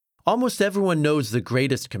Almost everyone knows the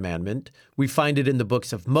greatest commandment. We find it in the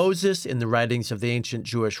books of Moses, in the writings of the ancient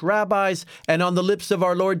Jewish rabbis, and on the lips of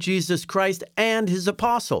our Lord Jesus Christ and his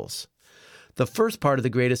apostles. The first part of the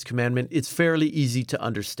greatest commandment is fairly easy to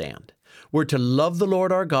understand. We're to love the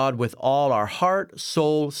Lord our God with all our heart,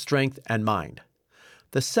 soul, strength, and mind.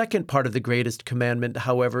 The second part of the greatest commandment,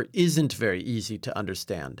 however, isn't very easy to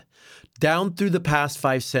understand. Down through the past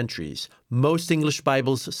 5 centuries, most English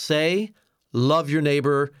Bibles say, love your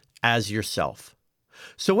neighbor as yourself.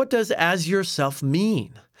 So what does as yourself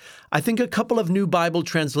mean? I think a couple of new Bible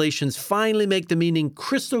translations finally make the meaning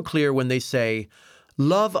crystal clear when they say,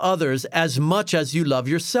 love others as much as you love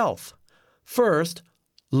yourself. First,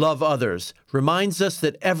 love others reminds us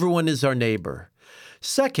that everyone is our neighbor.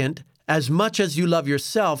 Second, as much as you love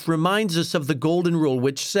yourself reminds us of the golden rule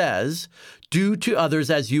which says, do to others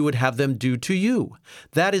as you would have them do to you.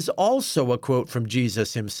 That is also a quote from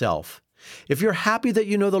Jesus himself. If you're happy that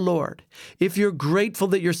you know the Lord, if you're grateful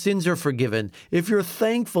that your sins are forgiven, if you're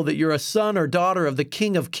thankful that you're a son or daughter of the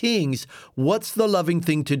King of Kings, what's the loving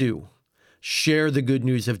thing to do? Share the good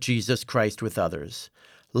news of Jesus Christ with others.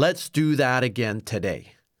 Let's do that again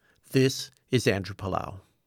today. This is Andrew Palau.